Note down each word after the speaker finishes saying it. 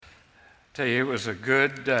Tell you, it was a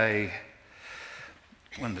good day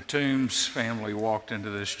when the Toombs family walked into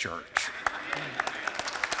this church.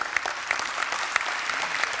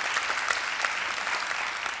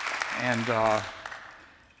 And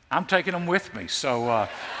I'm taking them with me, so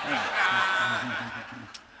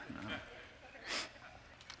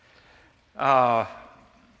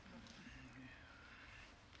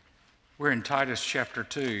we're in Titus chapter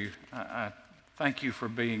 2. I thank you for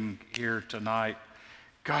being here tonight.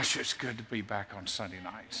 Gosh, it's good to be back on Sunday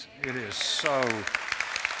nights. It is so.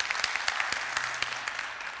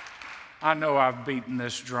 I know I've beaten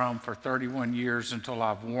this drum for 31 years until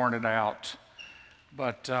I've worn it out,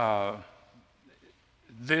 but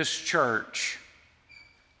this church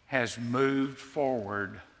has moved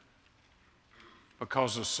forward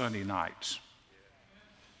because of Sunday nights.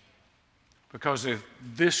 Because of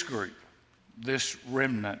this group, this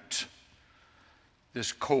remnant,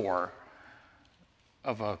 this core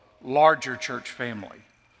of a larger church family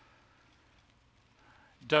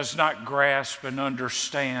does not grasp and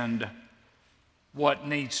understand what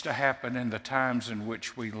needs to happen in the times in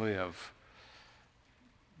which we live,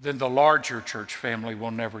 then the larger church family will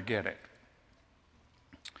never get it.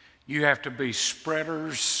 You have to be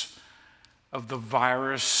spreaders of the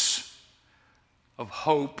virus of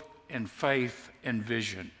hope and faith and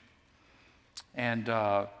vision. And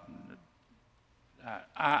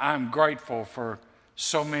I'm grateful for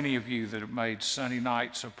so many of you that have made Sunday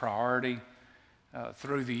nights a priority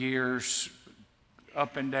through the years,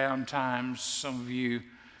 up and down times. Some of you,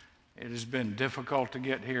 it has been difficult to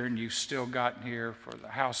get here, and you've still gotten here for the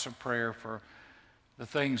house of prayer, for the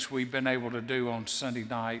things we've been able to do on Sunday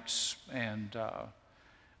nights. And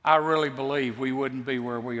I really believe we wouldn't be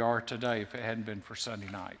where we are today if it hadn't been for Sunday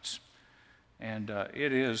nights. And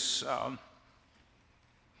it is...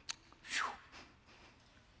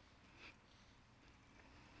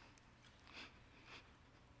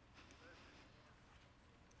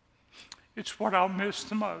 It's what I'll miss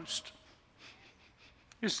the most,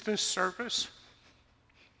 is this service.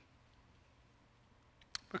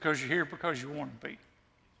 Because you're here because you want to be.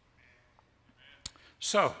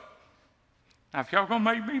 So, now if y'all gonna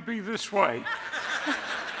make me be this way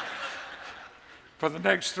for the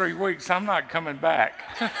next 3 weeks, I'm not coming back.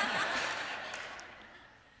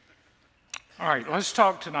 All right, let's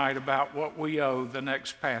talk tonight about what we owe the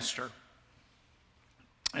next pastor.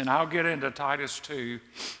 And I'll get into Titus 2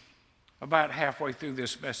 about halfway through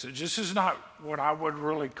this message. This is not what I would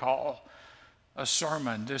really call a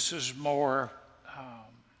sermon. This is more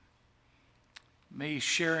me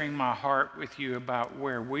sharing my heart with you about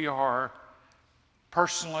where we are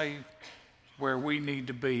personally, where we need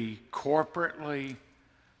to be corporately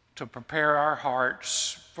to prepare our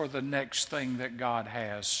hearts for the next thing that God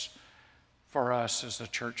has for us as a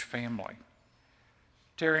church family.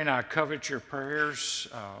 Terry and I covet your prayers.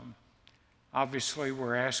 Obviously,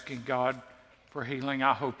 we're asking God for healing.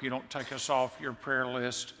 I hope you don't take us off your prayer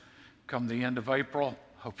list come the end of April.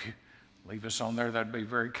 Hope you leave us on there. That'd be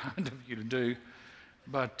very kind of you to do.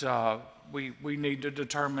 But we need to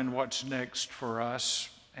determine what's next for us.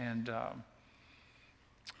 And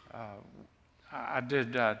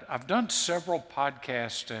I've done several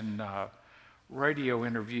podcasts and radio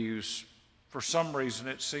interviews. For some reason,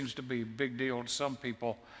 it seems to be a big deal to some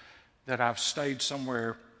people that I've stayed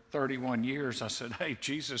somewhere 31 years. I said, hey,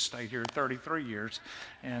 Jesus stayed here 33 years,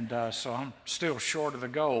 and so I'm still short of the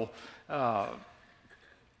goal.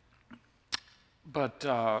 But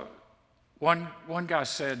one guy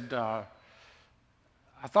said, I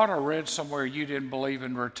thought I read somewhere you didn't believe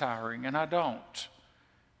in retiring, and I don't.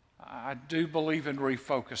 I do believe in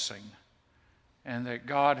refocusing, and that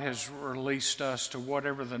God has released us to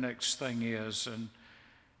whatever the next thing is,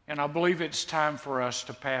 and I believe it's time for us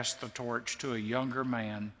to pass the torch to a younger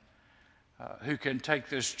man who can take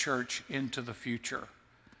this church into the future.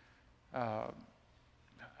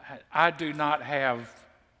 I do not have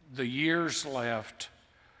the years left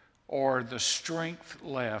or the strength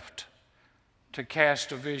left to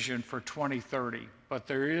cast a vision for 2030, but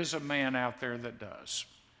there is a man out there that does.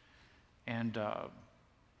 And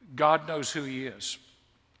God knows who he is.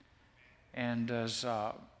 And as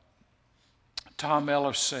Tom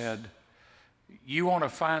Ellis said, you want to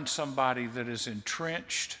find somebody that is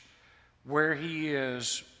entrenched where he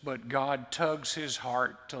is, but God tugs his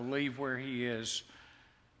heart to leave where he is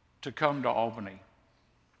to come to Albany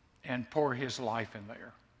and pour his life in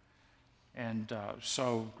there. And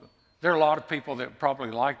so there are a lot of people that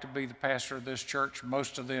probably like to be the pastor of this church.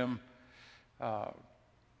 Most of them,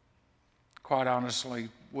 quite honestly,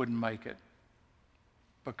 wouldn't make it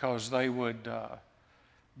because they would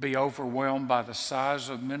be overwhelmed by the size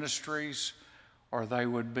of ministries or they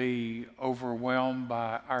would be overwhelmed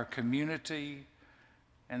by our community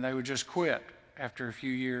and they would just quit after a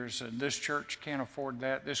few years. And this church can't afford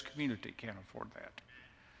that. This community can't afford that.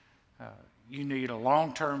 You need a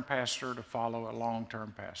long-term pastor to follow a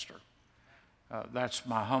long-term pastor. That's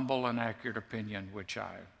my humble and accurate opinion, which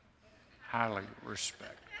I highly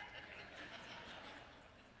respect.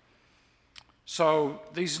 So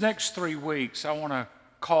these next 3 weeks, I want to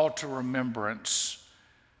call to remembrance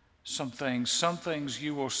some things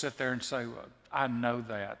you will sit there and say, well, I know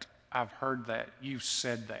that. I've heard that. You've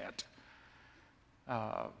said that.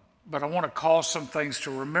 But I want to call some things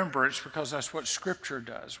to remembrance because that's what Scripture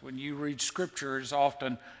does. When you read Scripture, it's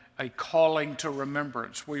often a calling to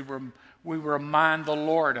remembrance. We remind the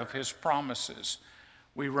Lord of His promises.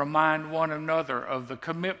 We remind one another of the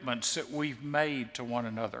commitments that we've made to one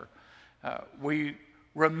another. We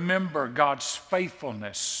remember God's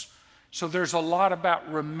faithfulness. So there's a lot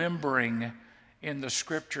about remembering in the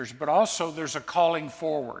Scriptures, but also there's a calling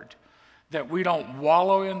forward, that we don't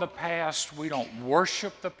wallow in the past, we don't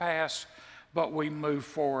worship the past, but we move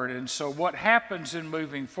forward. And so what happens in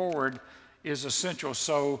moving forward is essential.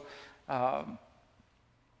 So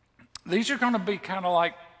these are going to be kind of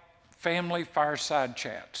like family fireside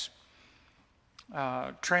chats.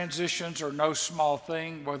 Transitions are no small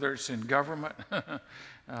thing, whether it's in government,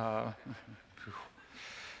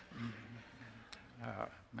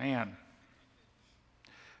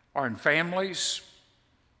 or in families,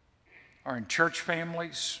 or in church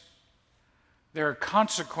families. There are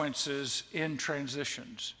consequences in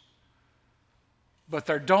transitions, but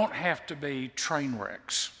there don't have to be train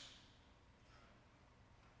wrecks.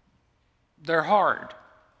 They're hard,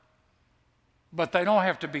 but they don't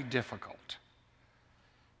have to be difficult.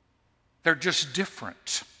 They're just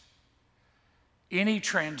different. Any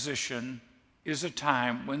transition is a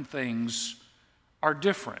time when things are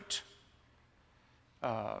different.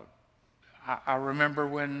 I remember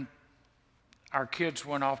when our kids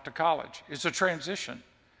went off to college. It's a transition.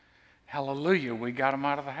 Hallelujah, we got them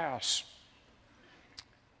out of the house.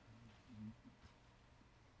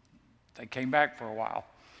 They came back for a while.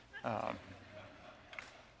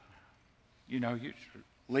 You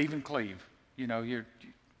leave and cleave.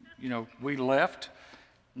 We left,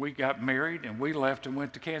 we got married, and we left and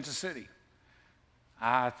went to Kansas City.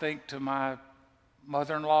 I think to my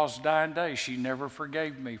mother-in-law's dying day, she never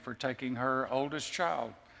forgave me for taking her oldest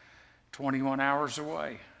child 21 hours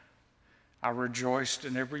away. I rejoiced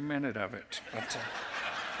in every minute of it. But,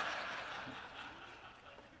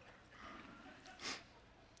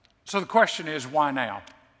 so the question is, why now?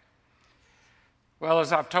 Well,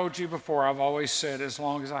 as I've told you before, I've always said as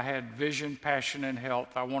long as I had vision, passion, and health,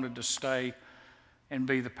 I wanted to stay and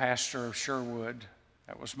be the pastor of Sherwood.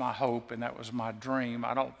 That was my hope and that was my dream.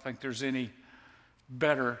 I don't think there's any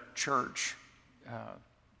better church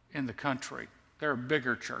in the country. There are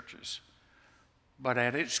bigger churches. But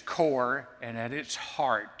at its core and at its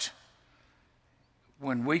heart,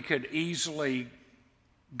 when we could easily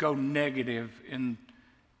go negative in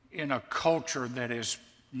a culture that is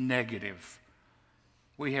negative,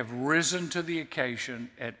 we have risen to the occasion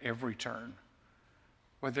at every turn.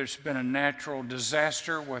 Whether it's been a natural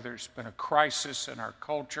disaster, whether it's been a crisis in our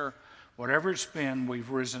culture, whatever it's been,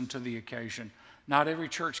 we've risen to the occasion. Not every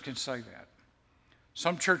church can say that.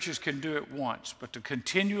 Some churches can do it once, but to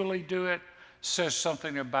continually do it says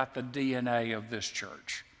something about the DNA of this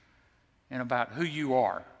church and about who you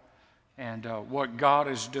are and what God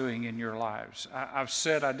is doing in your lives. I've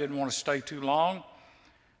said I didn't want to stay too long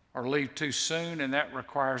or leave too soon, and that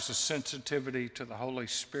requires a sensitivity to the Holy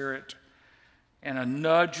Spirit and a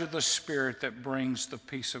nudge of the Spirit that brings the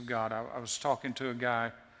peace of God. I was talking to a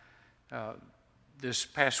guy this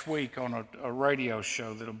past week on a radio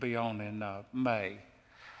show that'll be on in May,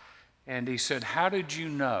 and he said, "How did you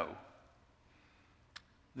know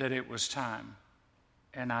that it was time?"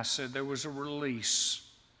 And I said, "There was a release,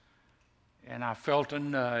 and I felt a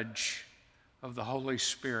nudge of the Holy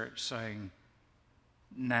Spirit saying,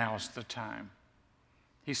 now's the time."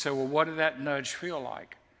 He said, "Well, what did that nudge feel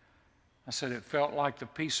like?" I said, "It felt like the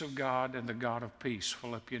peace of God and the God of peace,"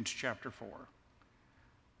 Philippians chapter 4.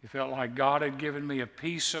 It felt like God had given me a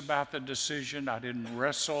peace about the decision. I didn't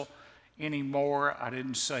wrestle anymore. I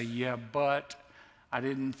didn't say, yeah, but. I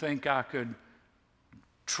didn't think I could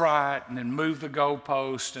try it and then move the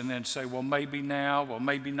goalpost and then say, well, maybe now, well,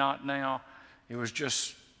 maybe not now. It was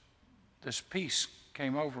just this peace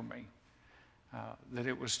came over me. That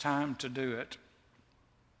it was time to do it.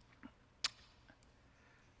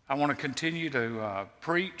 I want to continue to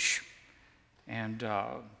preach, and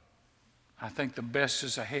I think the best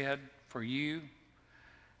is ahead for you.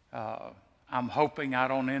 I'm hoping I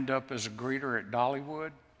don't end up as a greeter at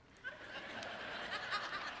Dollywood.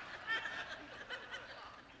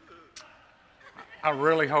 I'm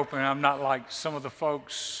really hoping I'm not like some of the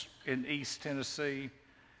folks in East Tennessee.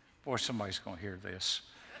 Boy, somebody's going to hear this.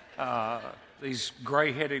 These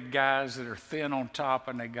gray-headed guys that are thin on top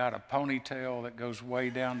and they got a ponytail that goes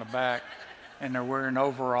way down the back and they're wearing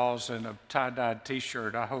overalls and a tie-dyed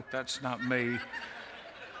t-shirt. I hope that's not me.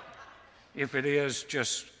 If it is,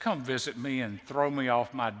 just come visit me and throw me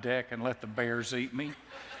off my deck and let the bears eat me.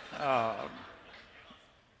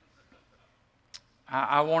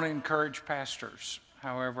 I want to encourage pastors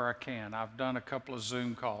however I can. I've done a couple of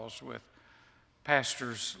Zoom calls with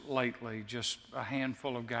pastors lately, just a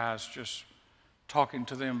handful of guys, just talking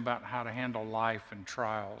to them about how to handle life and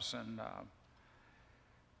trials.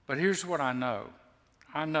 But here's what I know.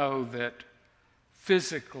 I know that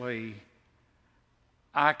physically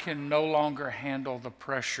I can no longer handle the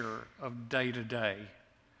pressure of day to day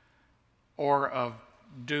or of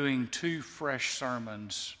doing 2 fresh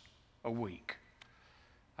sermons a week.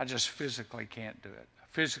 I just physically can't do it.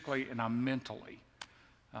 Physically and I mentally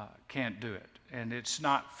can't do it. And it's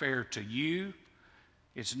not fair to you.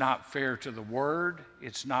 It's not fair to the Word.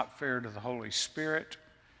 It's not fair to the Holy Spirit.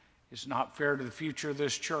 It's not fair to the future of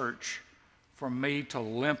this church for me to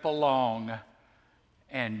limp along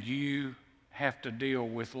and you have to deal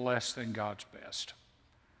with less than God's best.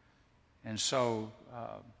 And so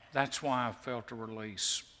that's why I felt a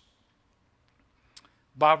release.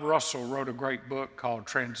 Bob Russell wrote a great book called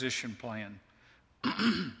Transition Plan.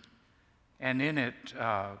 And in it,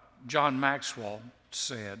 John Maxwell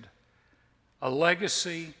said, "A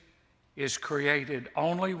legacy is created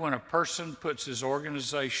only when a person puts his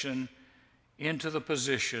organization into the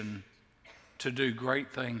position to do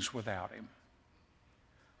great things without him."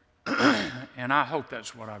 And I hope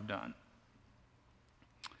that's what I've done.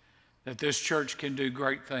 That this church can do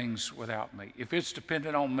great things without me. If it's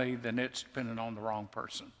dependent on me, then it's dependent on the wrong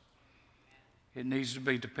person. It needs to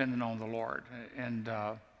be dependent on the Lord. And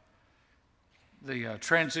the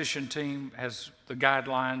transition team has the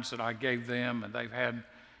guidelines that I gave them, and they've had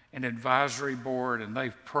an advisory board, and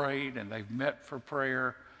they've prayed, and they've met for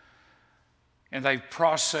prayer, and they've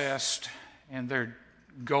processed, and they're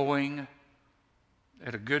going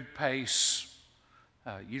at a good pace.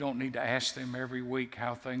 You don't need to ask them every week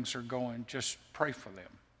how things are going. Just pray for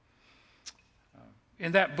them.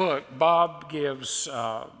 In that book, Bob gives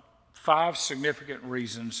 5 significant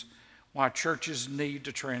reasons why churches need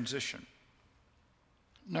to transition.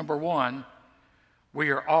 Number 1, we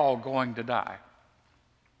are all going to die.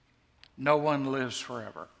 No one lives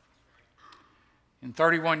forever. In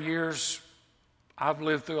 31 years, I've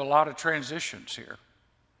lived through a lot of transitions here.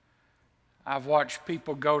 I've watched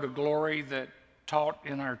people go to glory that taught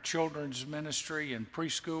in our children's ministry and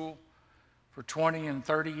preschool for 20 and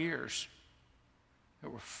 30 years, that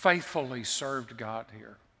were faithfully served God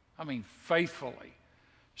here. I mean, faithfully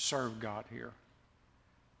served God here.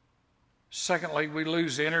 Secondly, we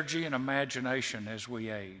lose energy and imagination as we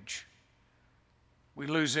age. We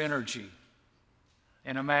lose energy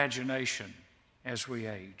and imagination as we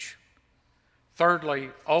age. Thirdly,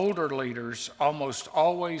 older leaders almost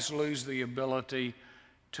always lose the ability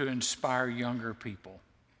to inspire younger people.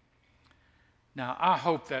 Now, I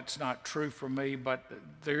hope that's not true for me, but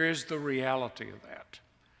there is the reality of that.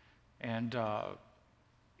 And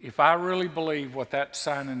if I really believe what that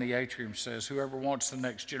sign in the atrium says, whoever wants the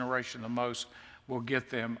next generation the most will get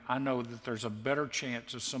them, I know that there's a better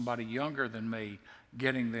chance of somebody younger than me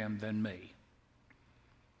getting them than me.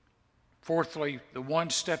 Fourthly, the one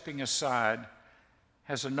stepping aside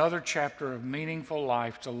has another chapter of meaningful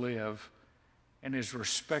life to live and is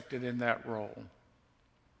respected in that role.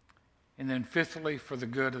 And then fifthly, for the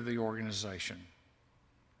good of the organization.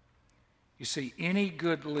 You see, any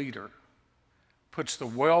good leader puts the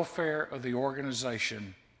welfare of the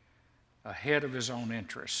organization ahead of his own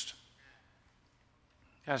interest.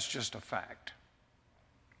 That's just a fact.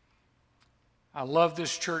 I love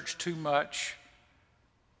this church too much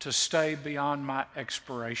to stay beyond my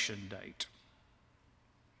expiration date.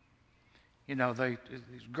 You know, these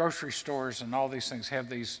grocery stores and all these things have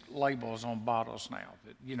these labels on bottles now.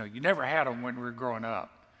 That, you know, you never had them when we were growing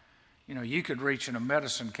up. You know, you could reach in a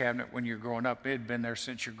medicine cabinet when you were growing up. It had been there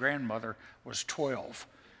since your grandmother was 12.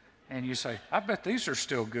 And you say, I bet these are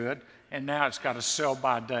still good. And now it's got a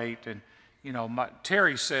sell-by date. And, you know,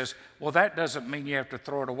 Terry says, well, that doesn't mean you have to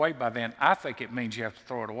throw it away by then. I think it means you have to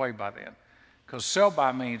throw it away by then. Because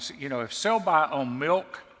sell-by means, you know, if sell-by on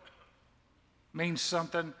milk means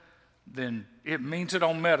something, then it means it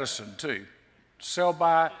on medicine too. Sell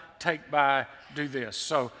by, take by, do this.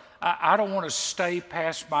 So I don't want to stay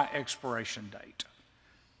past my expiration date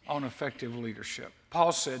on effective leadership.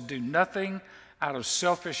 Paul said, do nothing out of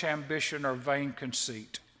selfish ambition or vain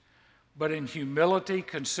conceit, but in humility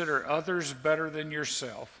consider others better than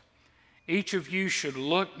yourself. Each of you should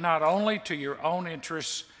look not only to your own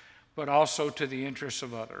interests, but also to the interests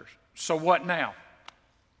of others. So what now?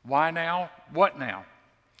 Why now? What now?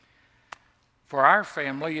 For our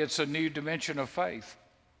family, it's a new dimension of faith.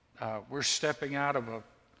 We're stepping out of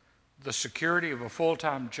the security of a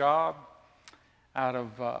full-time job, out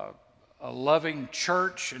of a loving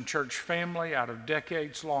church and church family, out of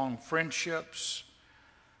decades-long friendships.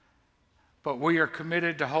 But we are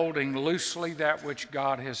committed to holding loosely that which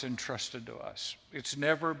God has entrusted to us. It's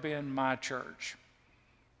never been my church.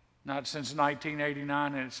 Not since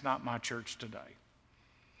 1989, and it's not my church today.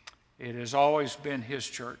 It has always been His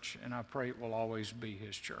church, and I pray it will always be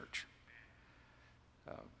His church.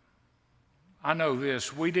 I know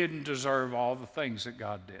this, we didn't deserve all the things that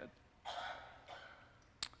God did.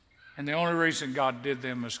 And the only reason God did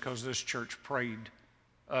them is because this church prayed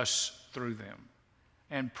us through them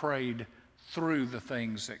and prayed through the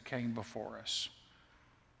things that came before us.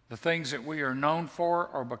 The things that we are known for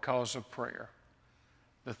are because of prayer.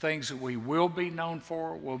 The things that we will be known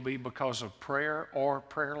for will be because of prayer or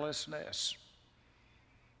prayerlessness.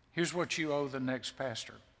 Here's what you owe the next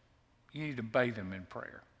pastor. You need to bathe him in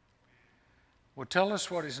prayer. Well, tell us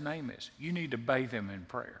what his name is. You need to bathe him in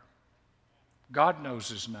prayer. God knows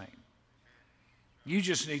his name. You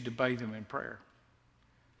just need to bathe him in prayer.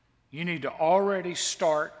 You need to already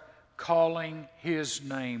start calling his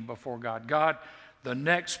name before God. God, the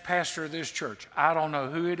next pastor of this church, I don't know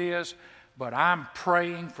who it is, but I'm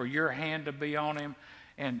praying for your hand to be on him.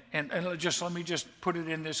 And let me just put it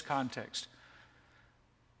in this context.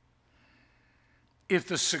 If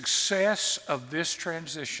the success of this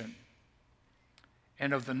transition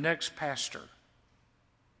and of the next pastor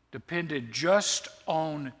depended just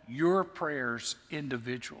on your prayers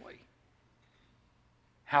individually,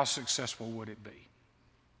 how successful would it be?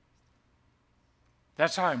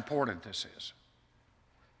 That's how important this is.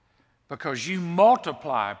 Because you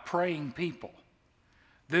multiply praying people,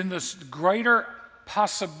 then the greater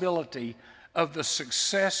possibility of the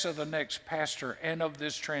success of the next pastor and of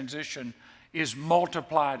this transition is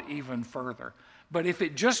multiplied even further. But if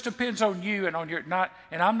it just depends on you and on your,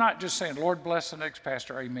 and I'm not just saying, Lord bless the next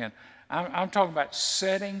pastor, amen. I'm talking about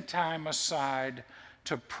setting time aside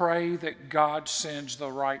to pray that God sends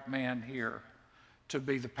the right man here to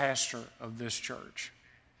be the pastor of this church.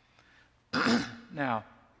 Now,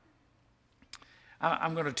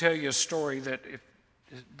 I'm going to tell you a story that if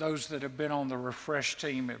those that have been on the Refresh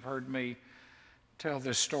team have heard me tell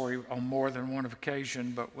this story on more than one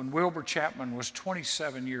occasion, but when Wilbur Chapman was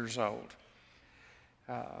 27 years old,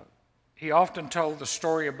 he often told the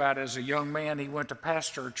story about as a young man he went to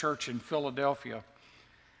pastor a church in Philadelphia.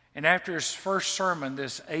 And after his first sermon,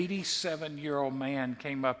 this 87-year-old man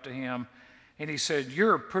came up to him and he said,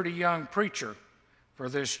 "You're a pretty young preacher for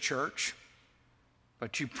this church,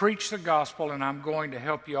 but you preach the gospel and I'm going to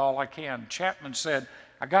help you all I can." Chapman said,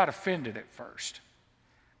 "I got offended at first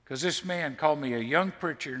because this man called me a young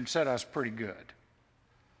preacher and said I was pretty good."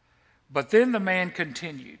 But then the man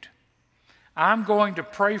continued, "I'm going to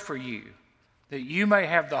pray for you that you may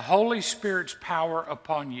have the Holy Spirit's power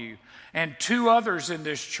upon you. And 2 others in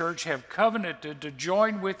this church have covenanted to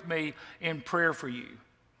join with me in prayer for you."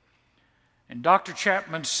 And Dr.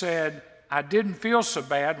 Chapman said, "I didn't feel so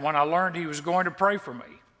bad when I learned he was going to pray for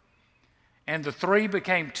me." And the 3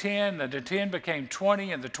 became 10, and the 10 became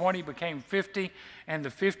 20, and the 20 became 50, and the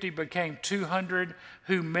 50 became 200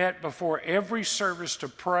 who met before every service to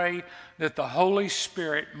pray that the Holy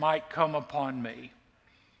Spirit might come upon me.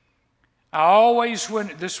 I always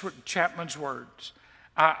went, this was Chapman's words,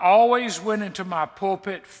 I always went into my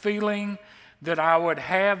pulpit feeling that I would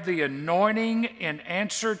have the anointing in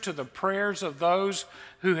answer to the prayers of those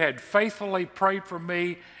who had faithfully prayed for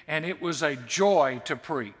me, and it was a joy to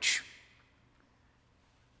preach.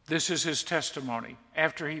 This is his testimony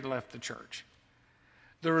after he left the church.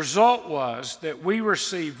 The result was that we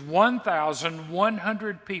received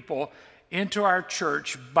 1,100 people into our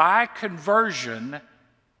church by conversion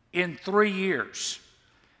in 3 years,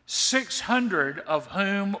 600 of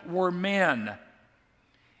whom were men.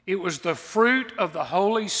 It was the fruit of the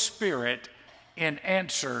Holy Spirit in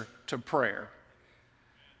answer to prayer.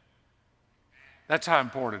 That's how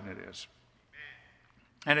important it is.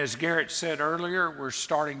 And as Garrett said earlier, we're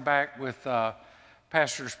starting back with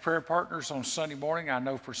Pastor's Prayer Partners on Sunday morning. I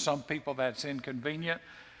know for some people that's inconvenient,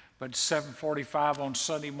 but 7:45 on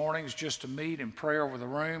Sunday mornings just to meet and pray over the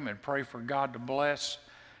room and pray for God to bless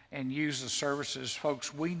and use the services.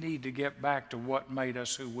 Folks, we need to get back to what made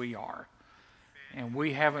us who we are. And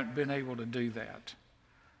we haven't been able to do that.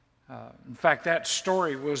 In fact, that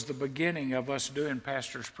story was the beginning of us doing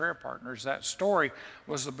Pastor's Prayer Partners. That story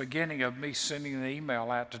was the beginning of me sending an email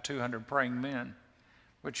out to 200 praying men,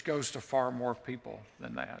 which goes to far more people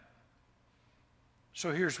than that.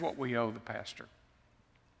 So here's what we owe the pastor.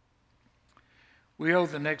 We owe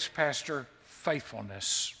the next pastor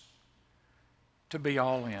faithfulness, to be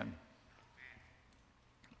all in.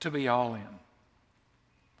 To be all in.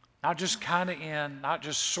 Not just kind of in, not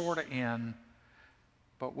just sort of in,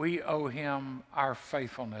 but we owe him our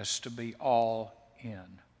faithfulness to be all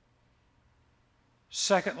in.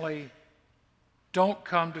 Secondly, don't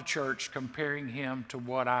come to church comparing him to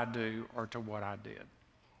what I do or to what I did.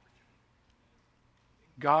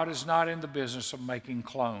 God is not in the business of making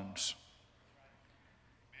clones.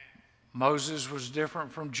 Moses was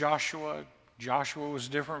different from Joshua. Joshua was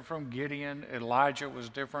different from Gideon. Elijah was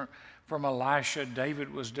different from Elisha.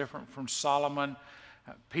 David was different from Solomon.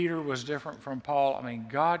 Peter was different from Paul. I mean,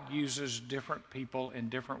 God uses different people in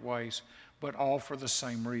different ways, but all for the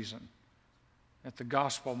same reason, that the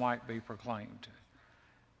gospel might be proclaimed.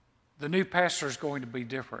 The new pastor is going to be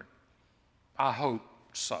different. I hope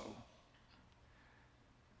so.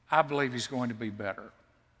 I believe he's going to be better.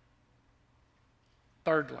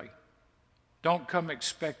 Thirdly, don't come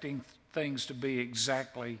expecting things to be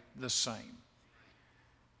exactly the same.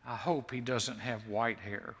 I hope he doesn't have white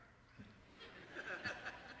hair.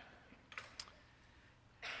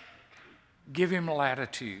 Give him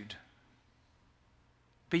latitude.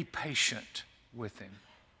 Be patient with him.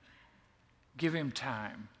 Give him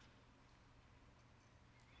time.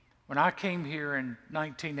 When I came here in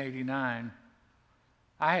 1989,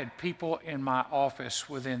 I had people in my office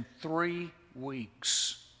within 3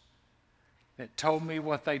 weeks that told me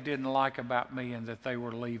what they didn't like about me and that they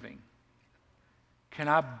were leaving. Can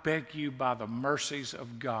I beg you, by the mercies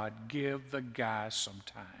of God, give the guy some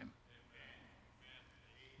time?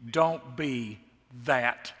 Don't be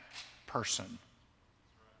that person.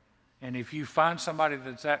 And if you find somebody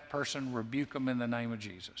that's that person, rebuke them in the name of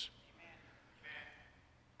Jesus.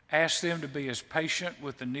 Ask them to be as patient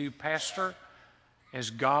with the new pastor as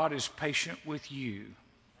God is patient with you.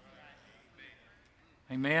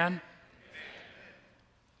 Amen?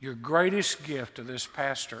 Your greatest gift to this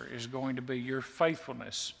pastor is going to be your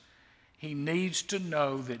faithfulness. He needs to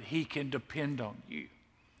know that he can depend on you.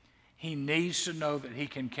 He needs to know that he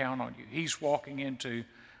can count on you. He's walking into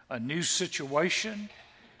a new situation,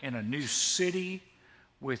 in a new city,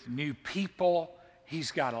 with new people. He's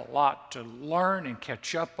got a lot to learn and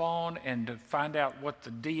catch up on and to find out what the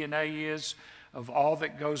DNA is of all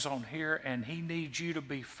that goes on here. And he needs you to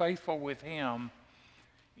be faithful with him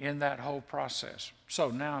in that whole process. So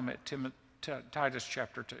now I'm at Titus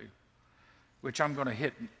chapter 2, which I'm going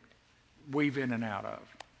to weave in and out of.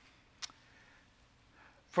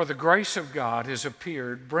 For the grace of God has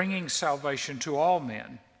appeared, bringing salvation to all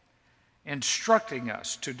men, instructing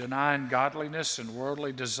us to deny ungodliness and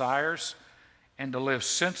worldly desires, and to live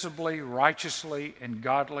sensibly, righteously, and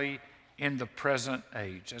godly in the present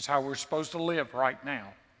age. That's how we're supposed to live right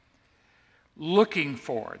now. Looking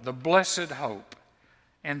for the blessed hope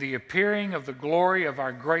and the appearing of the glory of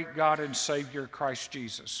our great God and Savior, Christ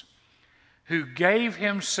Jesus, who gave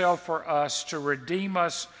himself for us to redeem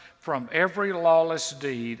us from every lawless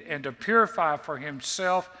deed and to purify for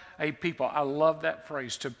himself a people. I love that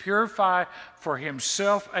phrase, to purify for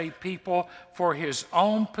himself a people for his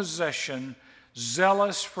own possession,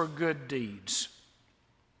 zealous for good deeds.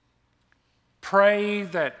 Pray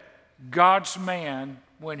that God's man,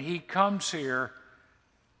 when he comes here,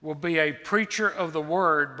 will be a preacher of the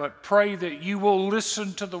word, but pray that you will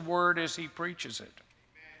listen to the word as he preaches it.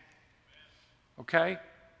 Okay?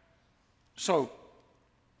 So,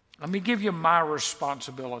 let me give you my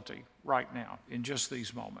responsibility right now in just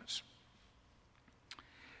these moments.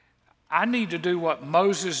 I need to do what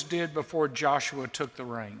Moses did before Joshua took the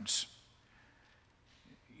reins.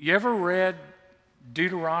 You ever read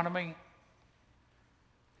Deuteronomy?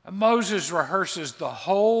 Moses rehearses the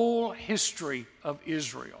whole history of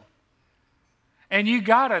Israel. And you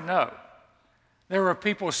got to know, there were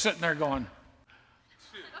people sitting there going,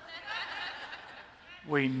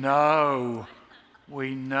 we know,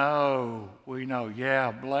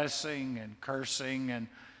 yeah, blessing and cursing, and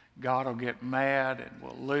God will get mad and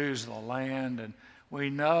we'll lose the land, and we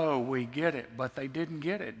know, we get it, but they didn't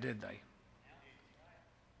get it, did they?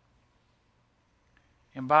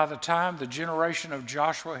 And by the time the generation of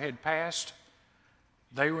Joshua had passed,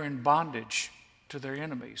 they were in bondage to their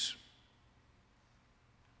enemies.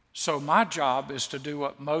 So my job is to do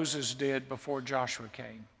what Moses did before Joshua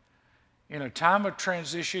came. In a time of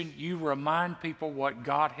transition, you remind people what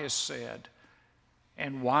God has said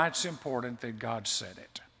and why it's important that God said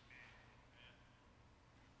it.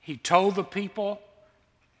 He told the people,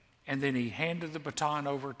 and then he handed the baton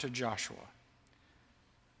over to Joshua.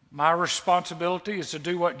 My responsibility is to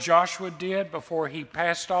do what Joshua did before he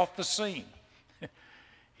passed off the scene.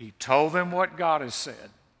 He told them what God has said,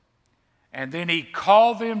 and then he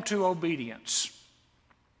called them to obedience.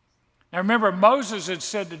 Now remember, Moses had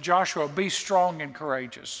said to Joshua, be strong and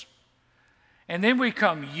courageous. And then we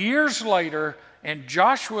come years later, and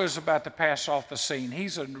Joshua is about to pass off the scene.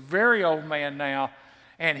 He's a very old man now,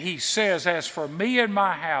 and he says, as for me and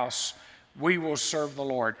my house, we will serve the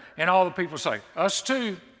Lord. And all the people say, us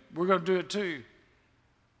too, we're going to do it too.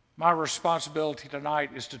 My responsibility tonight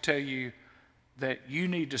is to tell you that you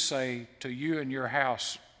need to say to you and your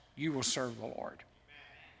house, you will serve the Lord.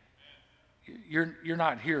 You're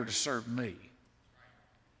not here to serve me.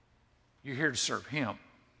 You're here to serve him.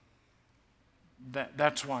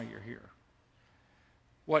 That's why you're here.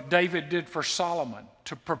 What David did for Solomon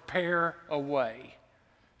to prepare a way.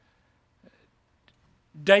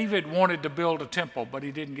 David wanted to build a temple, but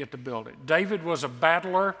he didn't get to build it. David was a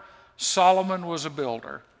battler. Solomon was a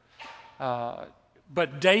builder.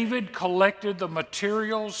 But David collected the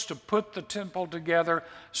materials to put the temple together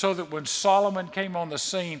so that when Solomon came on the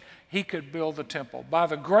scene, he could build the temple. By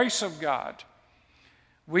the grace of God,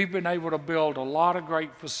 we've been able to build a lot of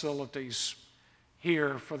great facilities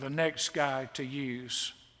here for the next guy to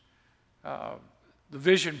use. The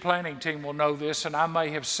vision planning team will know this, and I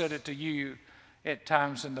may have said it to you at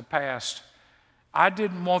times in the past. I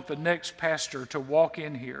didn't want the next pastor to walk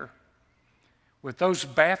in here with those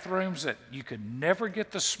bathrooms that you could never get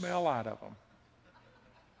the smell out of them,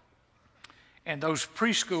 and those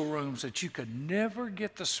preschool rooms that you could never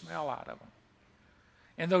get the smell out of them,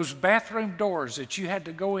 and those bathroom doors that you had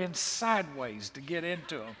to go in sideways to get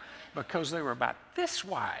into them because they were about this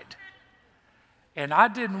wide. And I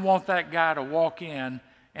didn't want that guy to walk in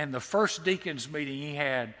and the first deacons meeting he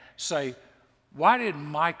had say, why didn't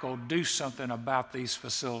Michael do something about these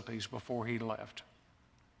facilities before he left?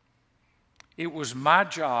 It was my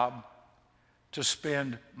job to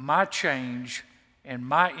spend my change and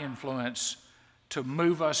my influence to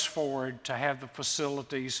move us forward to have the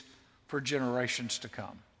facilities for generations to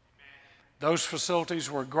come. Those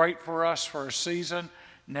facilities were great for us for a season.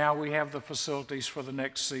 Now we have the facilities for the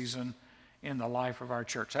next season in the life of our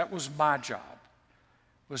church. That was my job,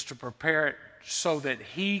 was to prepare it so that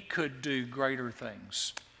he could do greater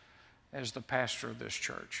things as the pastor of this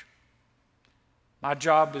church. My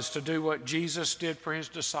job is to do what Jesus did for his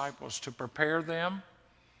disciples, to prepare them,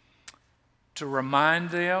 to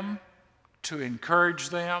remind them, to encourage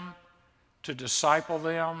them, to disciple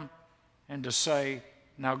them, and to say,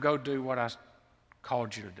 now go do what I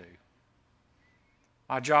called you to do.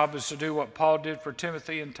 My job is to do what Paul did for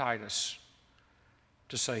Timothy and Titus,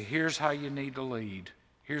 to say, here's how you need to lead.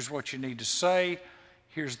 Here's what you need to say.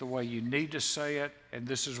 Here's the way you need to say it, and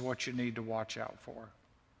this is what you need to watch out for.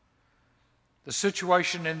 The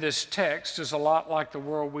situation in this text is a lot like the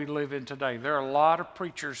world we live in today. There are a lot of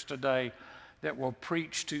preachers today that will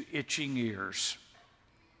preach to itching ears.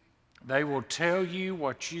 They will tell you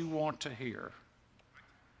what you want to hear.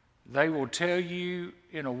 They will tell you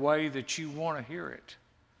in a way that you want to hear it.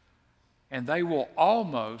 And they will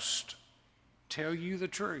almost tell you the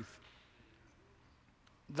truth.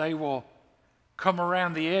 They will come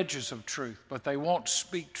around the edges of truth, but they won't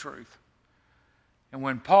speak truth. And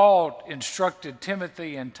when Paul instructed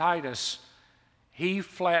Timothy and Titus, he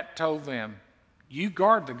flat told them, you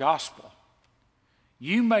guard the gospel.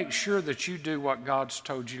 You make sure that you do what God's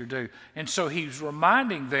told you to do. And so he's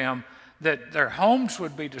reminding them that their homes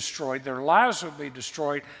would be destroyed, their lives would be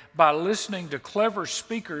destroyed by listening to clever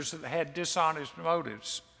speakers that had dishonest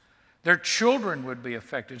motives. Their children would be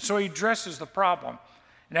affected. So he addresses the problem.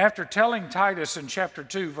 And after telling Titus in chapter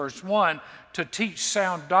 2, verse 1, to teach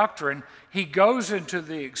sound doctrine, he goes into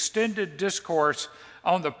the extended discourse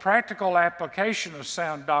on the practical application of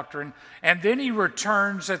sound doctrine, and then he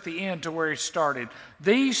returns at the end to where he started.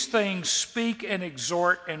 These things speak and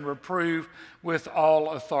exhort and reprove with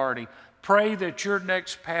all authority. Pray that your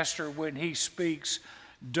next pastor, when he speaks,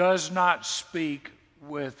 does not speak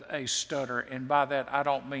with a stutter. And by that, I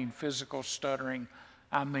don't mean physical stuttering.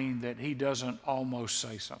 I mean that he doesn't almost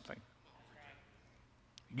say something.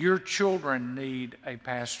 Your children need a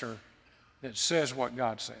pastor that says what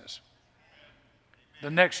God says. The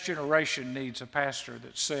next generation needs a pastor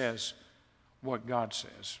that says what God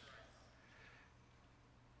says.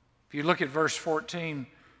 If you look at verse 14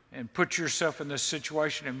 and put yourself in this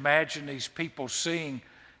situation, imagine these people seeing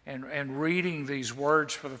and reading these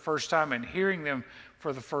words for the first time and hearing them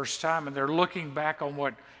for the first time. And they're looking back on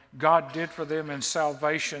what God did for them in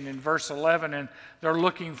salvation in verse 11, and they're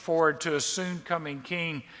looking forward to a soon coming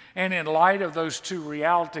king. And in light of those two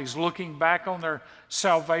realities, looking back on their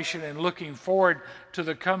salvation and looking forward to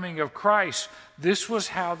the coming of Christ, this was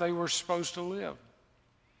how they were supposed to live.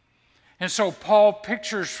 And so Paul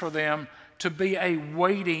pictures for them to be a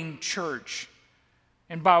waiting church.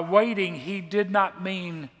 And by waiting, he did not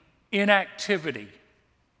mean inactivity.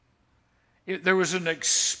 There was an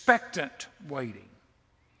expectant waiting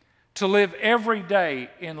to live every day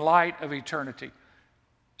in light of eternity.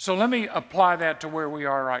 So let me apply that to where we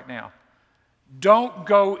are right now. Don't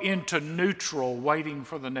go into neutral waiting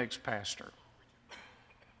for the next pastor.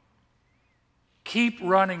 Keep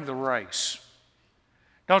running the race.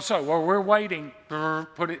 Don't say, well, we're waiting,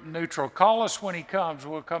 put it in neutral. Call us when he comes,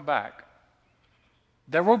 we'll come back.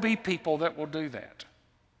 There will be people that will do that.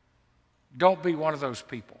 Don't be one of those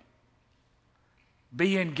people.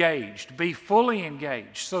 Be engaged, be fully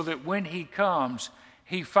engaged, so that when he comes,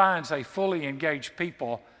 he finds a fully engaged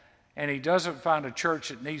people, and he doesn't find a church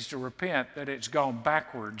that needs to repent that it's gone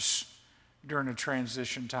backwards during a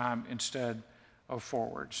transition time instead of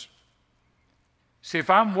forwards. See, if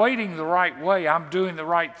I'm waiting the right way, I'm doing the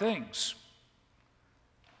right things.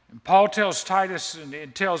 And Paul tells Titus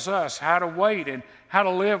and tells us how to wait and how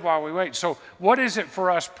to live while we wait. So what is it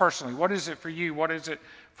for us personally? What is it for you? What is it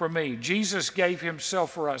for me? Jesus gave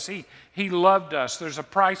himself for us. He loved us. There's a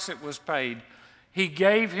price that was paid. He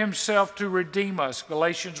gave himself to redeem us,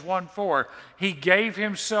 Galatians 1:4. He gave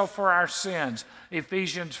himself for our sins,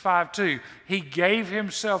 Ephesians 5:2. He gave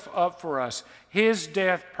himself up for us. His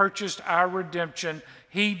death purchased our redemption.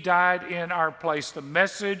 He died in our place. The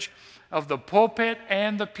message of the pulpit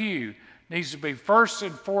and the pew needs to be first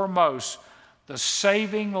and foremost the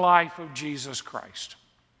saving life of Jesus Christ,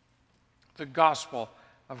 the gospel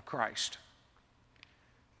of Christ.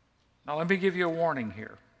 Now let me give you a warning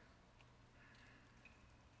here.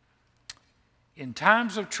 In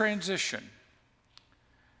times of transition,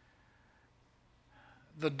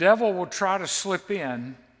 the devil will try to slip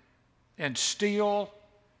in and steal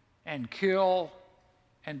and kill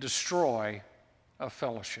and destroy a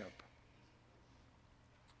fellowship.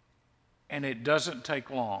 And it doesn't take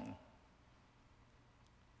long.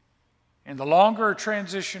 And the longer a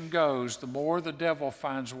transition goes, the more the devil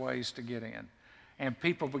finds ways to get in. And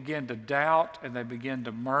people begin to doubt, and they begin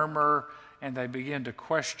to murmur, and they begin to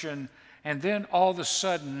question. And then all of a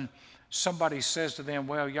sudden, somebody says to them,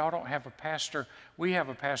 well, y'all don't have a pastor. We have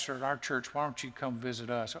a pastor at our church. Why don't you come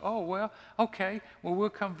visit us? Oh, well, okay. Well, we'll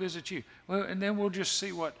come visit you. Well, and then we'll just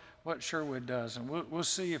see what Sherwood does, and we'll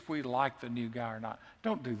see if we like the new guy or not.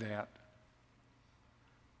 Don't do that.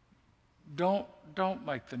 Don't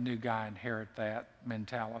make the new guy inherit that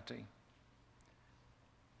mentality.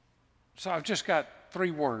 So I've just got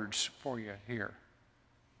 3 words for you here.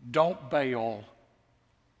 Don't bail,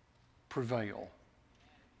 prevail.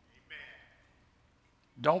 Amen.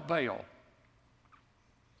 Don't bail,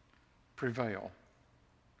 prevail.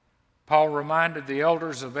 Paul reminded the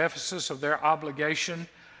elders of Ephesus of their obligation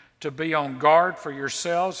to be on guard for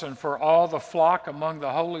yourselves and for all the flock among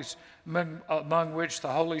which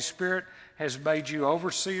the Holy Spirit has made you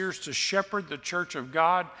overseers to shepherd the church of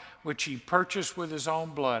God, which he purchased with his own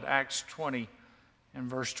blood. Acts 20 and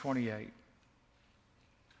verse 28.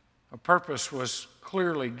 A purpose was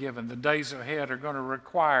clearly given. The days ahead are going to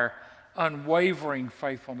require unwavering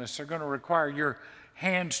faithfulness. They're going to require your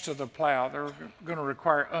hands to the plow. They're going to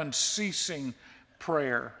require unceasing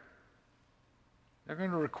prayer. They're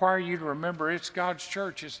going to require you to remember it's God's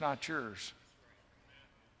church, it's not yours.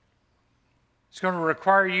 It's going to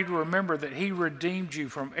require you to remember that he redeemed you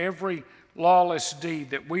from every lawless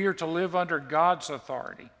deed, that we are to live under God's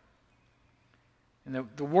authority. And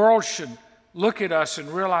the world should look at us and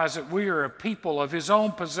realize that we are a people of his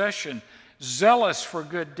own possession, zealous for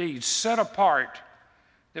good deeds, set apart,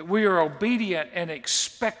 that we are obedient and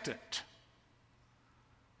expectant.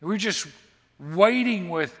 We're just waiting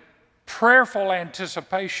with prayerful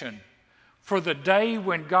anticipation for the day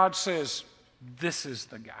when God says, this is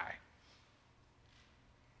the guy.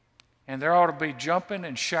 And there ought to be jumping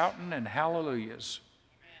and shouting and hallelujahs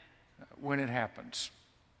when it happens.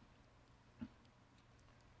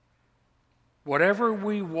 Whatever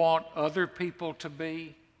we want other people to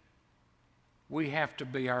be, we have to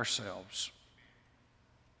be ourselves.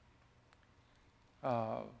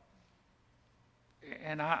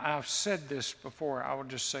 And I've said this before. I will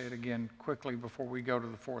just say it again quickly before we go to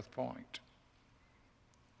the 4th point.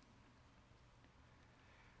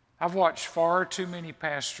 I've watched far too many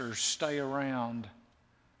pastors stay around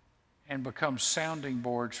and become sounding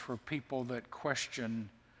boards for people that question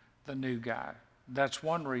the new guy. That's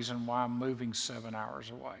one reason why I'm moving 7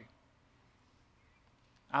 hours away.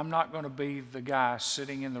 I'm not going to be the guy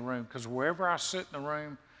sitting in the room, because wherever I sit in the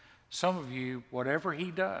room, some of you, whatever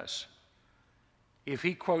he does, if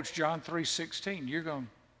he quotes John 3:16, you're going,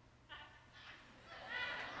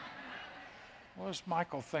 what does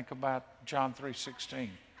Michael think about John 3:16?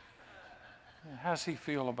 How does he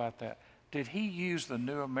feel about that? Did he use the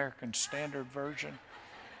New American Standard Version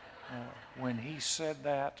when he said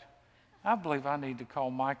that? I believe I need to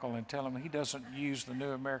call Michael and tell him he doesn't use the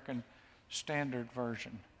New American Standard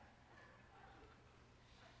Version.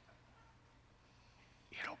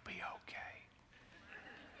 It'll be okay.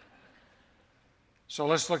 So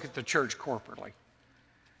let's look at the church corporately.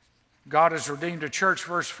 God has redeemed a church,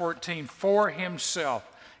 verse 14, for himself.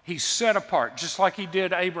 He's set apart, just like he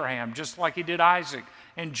did Abraham, just like he did Isaac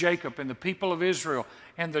and Jacob and the people of Israel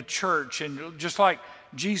and the church, and just like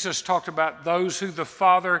Jesus talked about those who the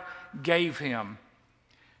Father gave him.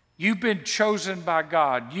 You've been chosen by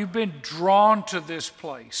God. You've been drawn to this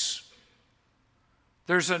place.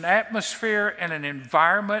 There's an atmosphere and an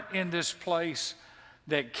environment in this place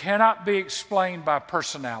that cannot be explained by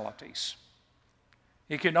personalities.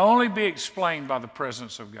 It can only be explained by the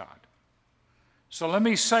presence of God. So let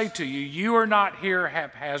me say to you, you are not here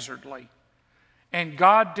haphazardly. And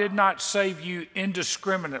God did not save you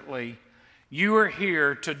indiscriminately. You are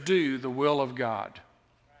here to do the will of God.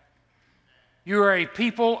 You are a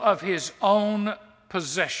people of his own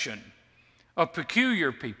possession, a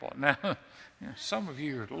peculiar people. Now, some of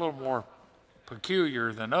you are a little more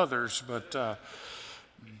peculiar than others, but the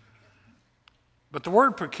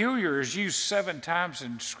word peculiar is used 7 times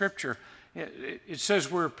in Scripture. It says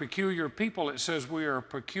we're a peculiar people. It says we are a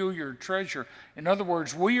peculiar treasure. In other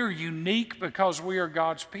words, we are unique because we are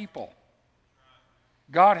God's people.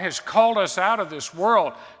 God has called us out of this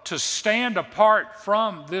world to stand apart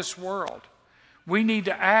from this world. We need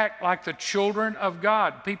to act like the children of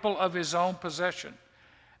God, people of his own possession.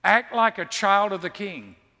 Act like a child of the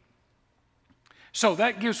King. So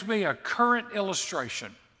that gives me a current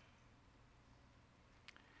illustration.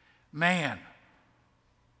 Man,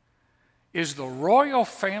 is the royal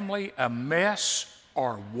family a mess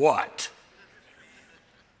or what?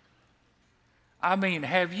 I mean,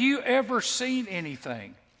 have you ever seen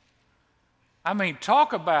anything? I mean,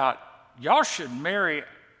 talk about y'all should marry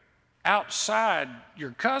outside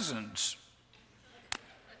your cousins.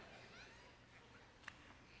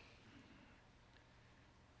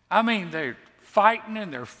 I mean, they're fighting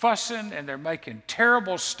and they're fussing and they're making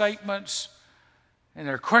terrible statements. And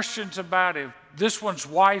there are questions about if this one's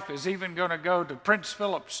wife is even going to go to Prince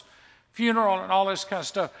Philip's funeral and all this kind of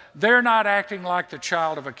stuff. They're not acting like the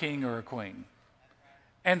child of a king or a queen.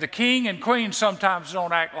 And the king and queen sometimes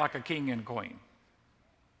don't act like a king and queen.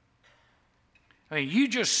 I mean, you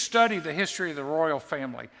just study the history of the royal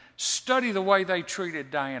family. Study the way they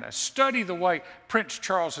treated Diana. Study the way Prince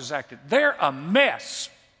Charles has acted. They're a mess.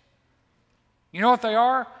 You know what they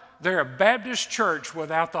are? They're a Baptist church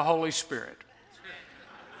without the Holy Spirit.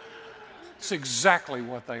 It's exactly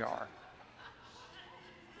what they are.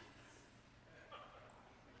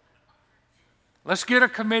 Let's get a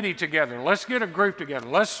committee together. Let's get a group together.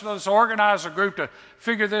 Let's organize a group to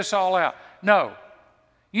figure this all out. No.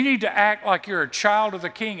 You need to act like you're a child of the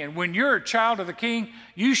King. And when you're a child of the King,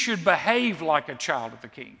 you should behave like a child of the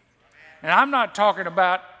King. And I'm not talking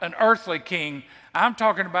about an earthly king. I'm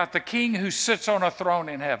talking about the King who sits on a throne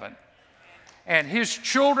in heaven. And his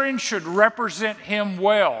children should represent him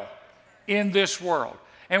well in this world.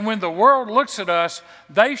 And when the world looks at us,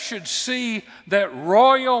 they should see that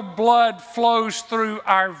royal blood flows through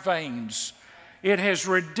our veins. It has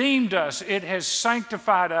redeemed us. It has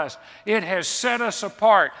sanctified us. It has set us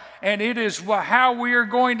apart. And it is how we are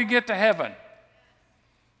going to get to heaven.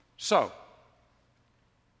 So,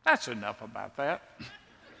 that's enough about that.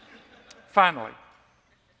 Finally,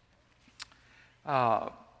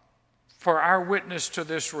 for our witness to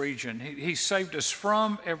this region, he saved us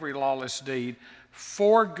from every lawless deed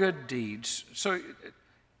for good deeds. So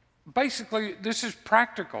basically, this is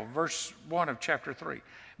practical. Verse 1 of chapter 3.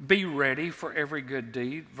 Be ready for every good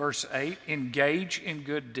deed. Verse 8, engage in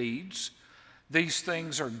good deeds. These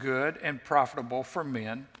things are good and profitable for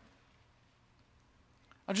men.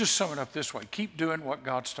 I'll just sum it up this way. Keep doing what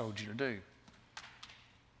God's told you to do.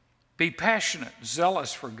 Be passionate,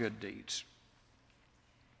 zealous for good deeds.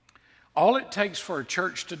 All it takes for a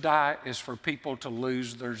church to die is for people to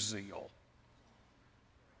lose their zeal.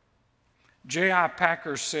 J.I.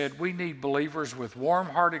 Packer said, we need believers with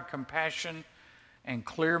warm-hearted compassion and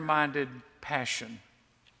clear-minded passion.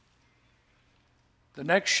 The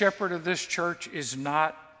next shepherd of this church is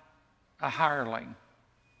not a hireling.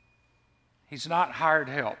 He's not hired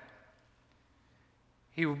help.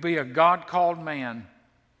 He will be a God-called man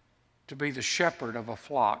to be the shepherd of a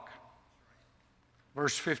flock.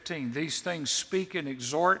 Verse 15, these things speak and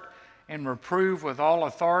exhort and reprove with all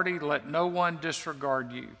authority. Let no one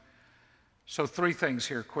disregard you. So 3 things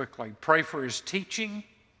here quickly. Pray for his teaching,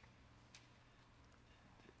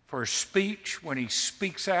 for his speech when he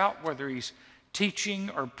speaks out, whether he's teaching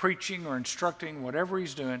or preaching or instructing, whatever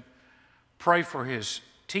he's doing. Pray for his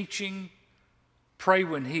teaching. Pray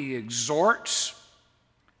when he exhorts,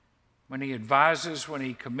 when he advises, when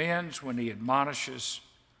he commends, when he admonishes.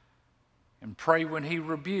 And pray when he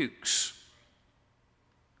rebukes,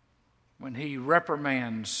 when he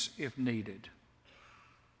reprimands if needed.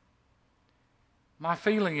 My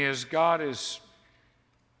feeling is God is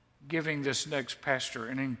giving this next pastor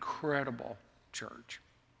an incredible church,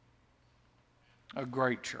 a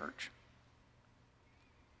great church.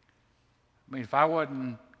 I mean, if I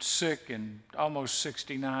wasn't sick and almost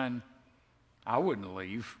 69, I wouldn't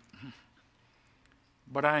leave.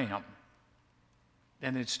 But I am.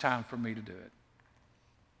 And it's time for me to do it.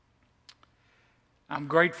 I'm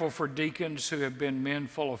grateful for deacons who have been men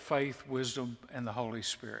full of faith, wisdom, and the Holy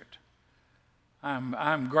Spirit.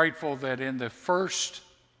 I'm grateful that in the first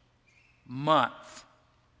month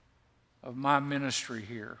of my ministry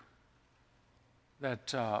here,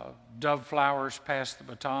 that Dove Flowers passed the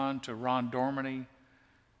baton to Ron Dormany,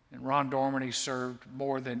 and Ron Dormany served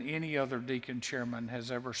more than any other deacon chairman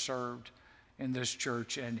has ever served in this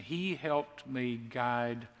church, and he helped me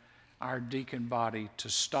guide our deacon body to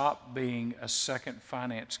stop being a second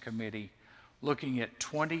finance committee looking at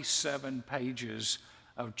 27 pages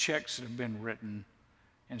of checks that have been written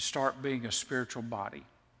and start being a spiritual body.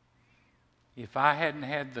 If I hadn't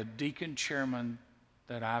had the deacon chairman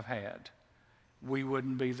that I've had, we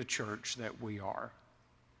wouldn't be the church that we are.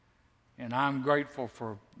 And I'm grateful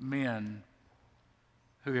for men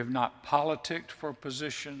who have not politicked for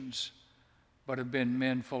positions, but have been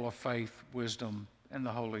men full of faith, wisdom, and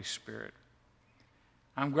the Holy Spirit.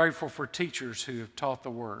 I'm grateful for teachers who have taught the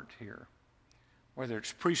Word here, whether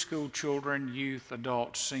it's preschool children, youth,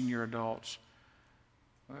 adults, senior adults.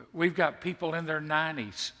 We've got people in their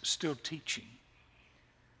 90s still teaching.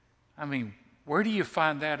 I mean, where do you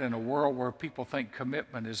find that in a world where people think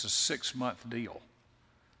commitment is a 6-month deal?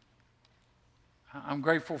 I'm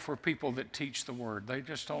grateful for people that teach the Word. They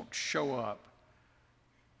just don't show up.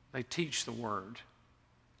 They teach the Word.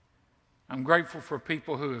 I'm grateful for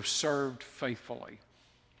people who have served faithfully.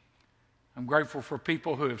 I'm grateful for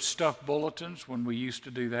people who have stuffed bulletins when we used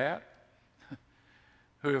to do that,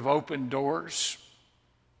 who have opened doors,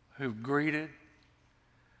 who have greeted,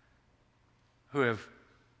 who have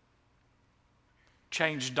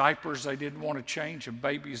changed diapers they didn't want to change of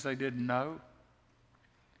babies they didn't know.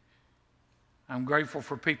 I'm grateful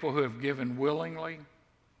for people who have given willingly.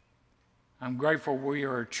 I'm grateful we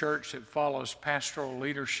are a church that follows pastoral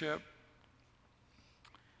leadership.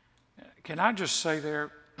 Can I just say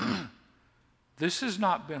there, this has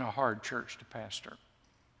not been a hard church to pastor.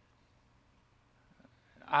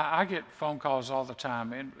 I get phone calls all the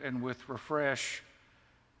time, and with Refresh,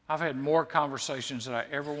 I've had more conversations than I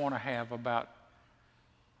ever want to have about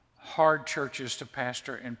hard churches to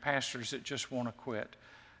pastor and pastors that just want to quit.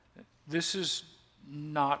 This is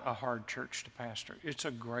not a hard church to pastor. It's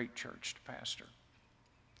a great church to pastor.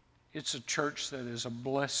 It's a church that is a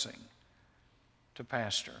blessing to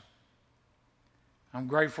pastor. I'm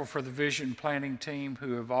grateful for the vision planning team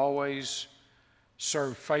who have always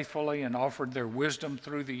served faithfully and offered their wisdom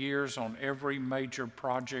through the years on every major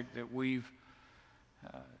project that we've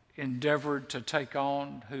endeavored to take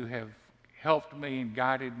on, who have helped me and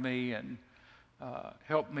guided me and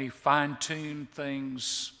helped me fine-tune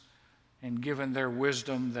things and given their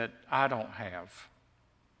wisdom that I don't have.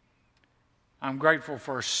 I'm grateful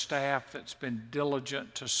for a staff that's been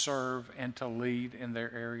diligent to serve and to lead in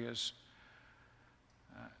their areas.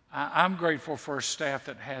 I'm grateful for a staff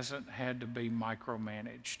that hasn't had to be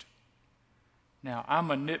micromanaged. Now,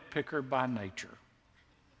 I'm a nitpicker by nature,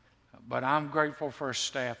 but I'm grateful for a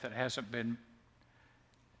staff that hasn't been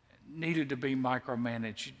needed to be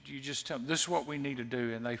micromanaged. You just tell them, this is what we need to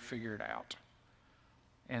do, and they figure it out,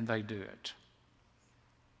 and they do it.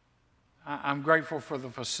 I'm grateful for the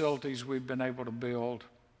facilities we've been able to build.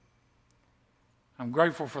 I'm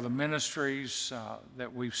grateful for the ministries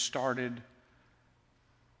that we've started.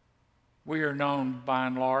 We are known by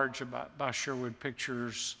and large by Sherwood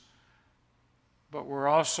Pictures, but we're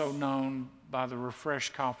also known by the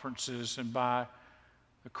Refresh conferences and by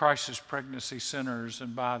the crisis pregnancy centers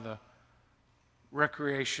and by the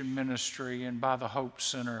recreation ministry and by the Hope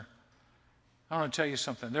Center. I want to tell you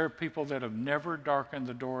something. There are people that have never darkened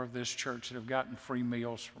the door of this church that have gotten free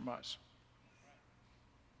meals from us.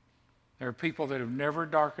 There are people that have never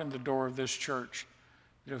darkened the door of this church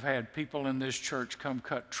that have had people in this church come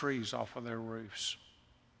cut trees off of their roofs.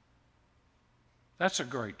 That's a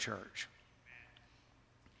great church.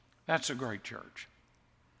 That's a great church.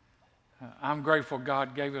 I'm grateful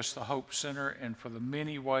God gave us the Hope Center and for the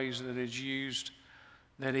many ways that it's used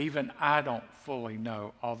that even I don't fully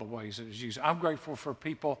know all the ways that it's used. I'm grateful for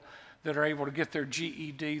people that are able to get their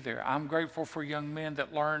GED there. I'm grateful for young men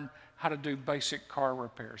that learn how to do basic car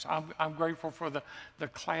repairs. I'm grateful for the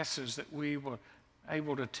classes that we were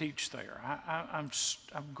able to teach there. I'm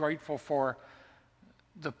grateful for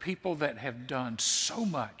the people that have done so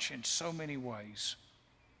much in so many ways.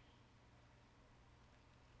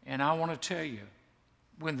 And I want to tell you,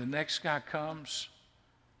 when the next guy comes,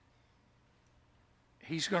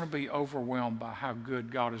 he's going to be overwhelmed by how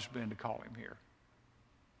good God has been to call him here.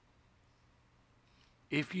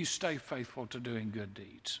 If you stay faithful to doing good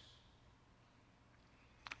deeds.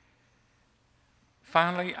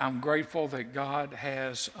 Finally, I'm grateful that God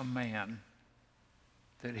has a man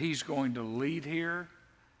that he's going to lead here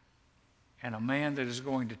and a man that is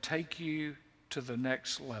going to take you to the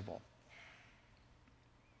next level.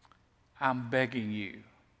 I'm begging you,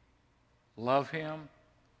 love him,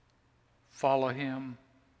 follow him,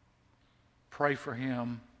 pray for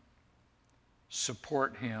him,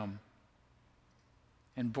 support him,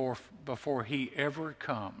 and before he ever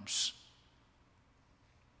comes,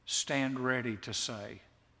 stand ready to say,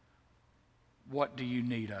 what do you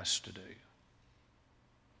need us to do?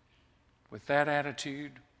 With that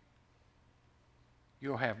attitude,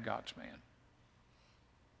 you'll have God's man.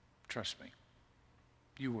 Trust me,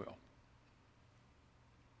 you will.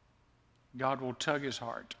 God will tug his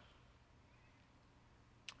heart.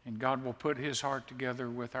 And God will put his heart together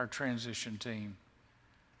with our transition team.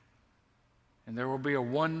 And there will be a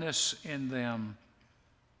oneness in them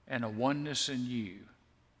and a oneness in you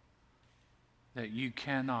that you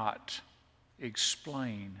cannot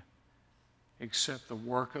explain except the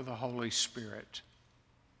work of the Holy Spirit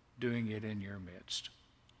doing it in your midst.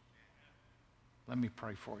 Let me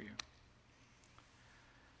pray for you.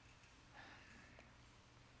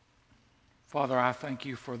 Father, I thank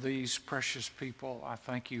you for these precious people. I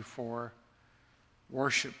thank you for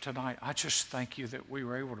worship tonight. I just thank you that we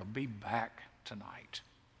were able to be back tonight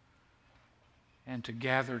and to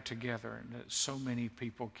gather together and that so many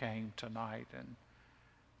people came tonight. And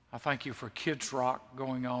I thank you for Kids Rock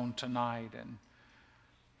going on tonight and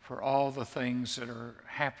for all the things that are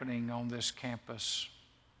happening on this campus.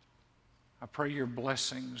 I pray your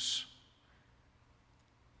blessings.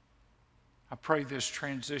 I pray this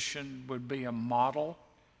transition would be a model,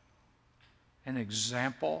 an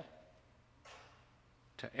example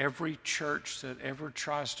to every church that ever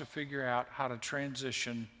tries to figure out how to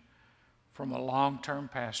transition from a long-term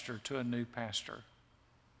pastor to a new pastor.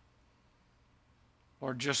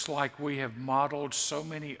 Lord, just like we have modeled so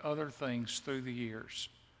many other things through the years,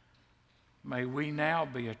 may we now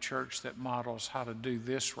be a church that models how to do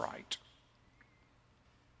this right.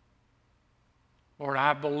 Lord,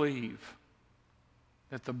 I believe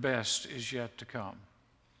that the best is yet to come.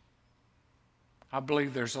 I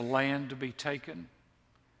believe there's a land to be taken.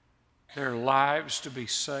 There are lives to be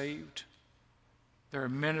saved. There are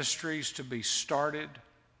ministries to be started.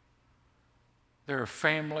 There are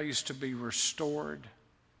families to be restored.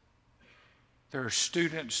 There are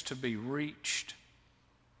students to be reached.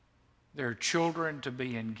 There are children to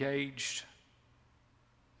be engaged.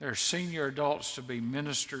 There are senior adults to be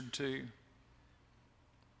ministered to.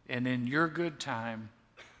 And in your good time,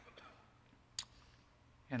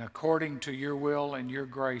 and according to your will and your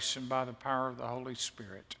grace and by the power of the Holy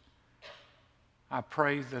Spirit, I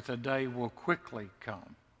pray that the day will quickly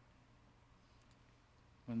come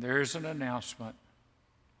when there is an announcement,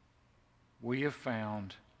 we have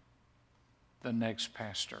found the next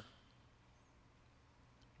pastor.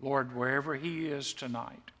 Lord, wherever he is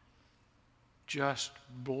tonight, just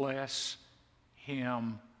bless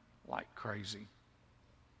him like crazy.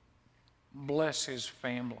 Bless his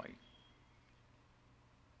family.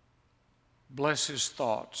 Bless his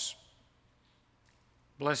thoughts.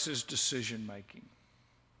 Bless his decision making.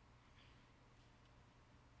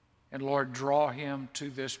 And Lord, draw him to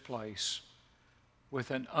this place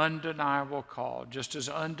with an undeniable call, just as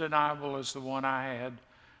undeniable as the one I had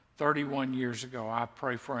 31 years ago. I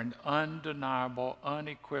pray for an undeniable,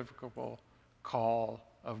 unequivocal call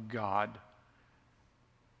of God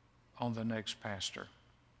on the next pastor.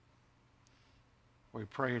 We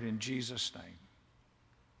pray it in Jesus' name.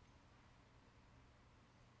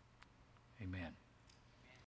 Amen.